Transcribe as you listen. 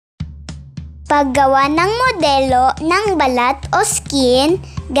Paggawa ng modelo ng balat o skin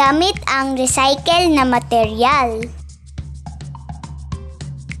gamit ang recycle na material.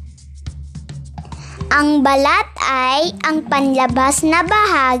 Ang balat ay ang panlabas na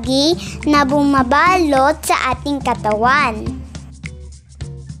bahagi na bumabalot sa ating katawan.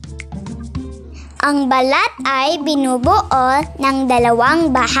 Ang balat ay binubuo ng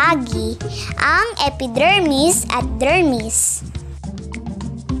dalawang bahagi, ang epidermis at dermis.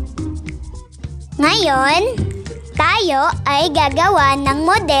 Ngayon, tayo ay gagawa ng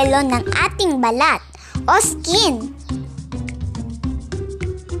modelo ng ating balat o skin.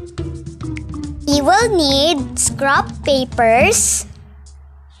 We will need scrap papers,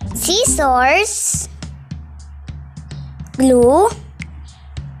 scissors, glue,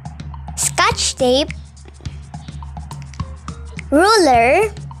 scotch tape, ruler,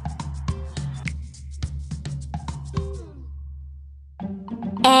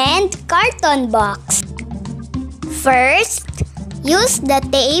 and carton box. First, use the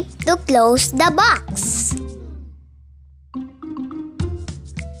tape to close the box.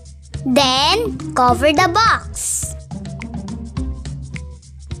 Then, cover the box.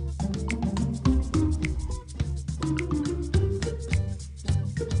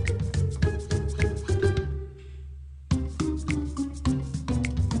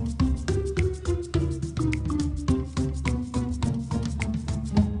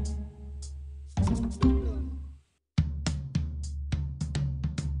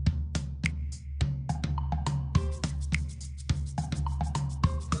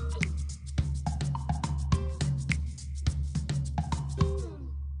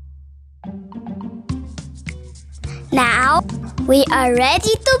 Now, we are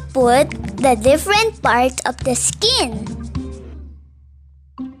ready to put the different parts of the skin.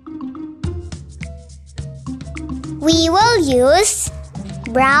 We will use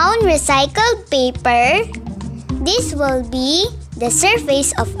brown recycled paper. This will be the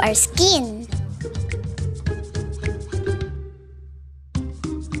surface of our skin.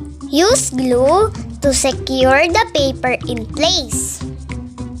 Use glue to secure the paper in place.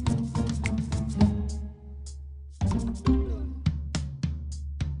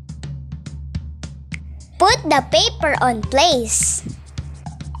 Put the paper on place.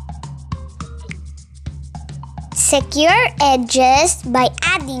 Secure edges by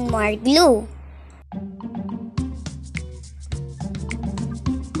adding more glue.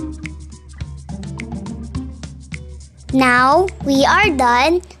 Now, we are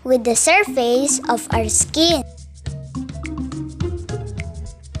done with the surface of our skin.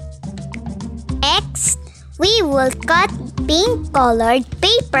 Next, we will cut pink colored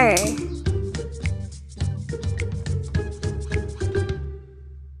paper.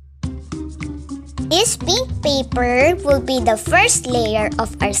 This pink paper will be the first layer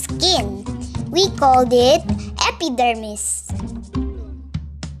of our skin. We called it epidermis.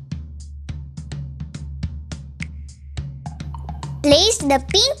 Place the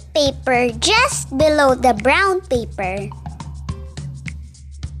pink paper just below the brown paper.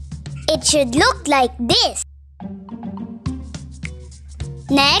 It should look like this.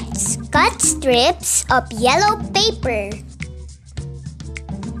 Next, cut strips of yellow paper.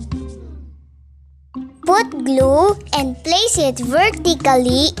 Put glue and place it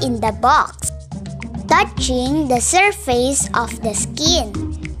vertically in the box, touching the surface of the skin.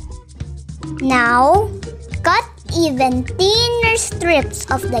 Now, cut even thinner strips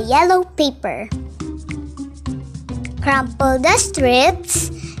of the yellow paper. Crumple the strips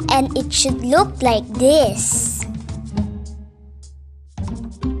and it should look like this.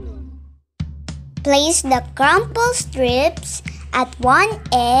 Place the crumpled strips at one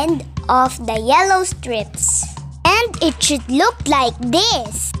end of the yellow strips, and it should look like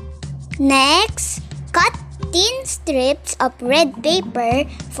this. Next, cut thin strips of red paper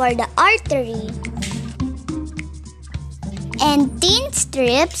for the artery and thin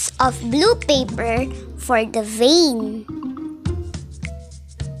strips of blue paper for the vein,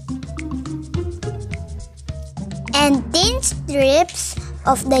 and thin strips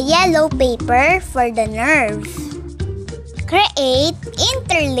of the yellow paper for the nerve. Create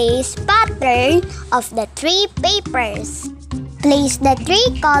interlace pattern of the three papers. Place the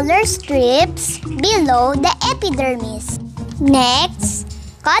three color strips below the epidermis. Next,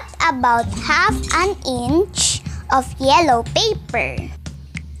 cut about half an inch of yellow paper.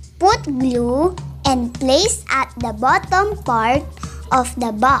 Put glue and place at the bottom part of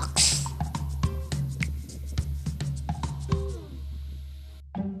the box.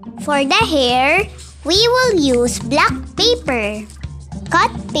 For the hair, we will use black paper.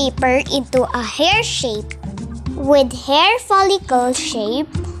 Cut paper into a hair shape. With hair follicle shape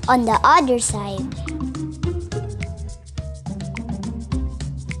on the other side.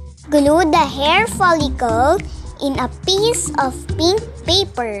 Glue the hair follicle in a piece of pink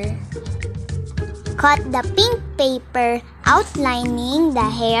paper. Cut the pink paper outlining the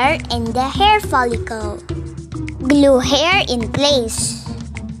hair and the hair follicle. Glue hair in place.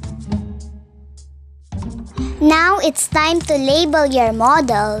 Now it's time to label your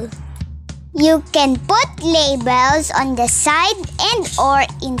model. You can put labels on the side and or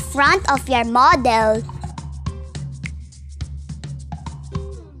in front of your model.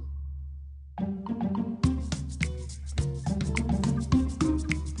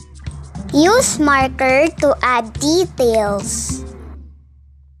 Use marker to add details.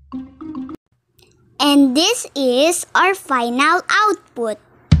 And this is our final output.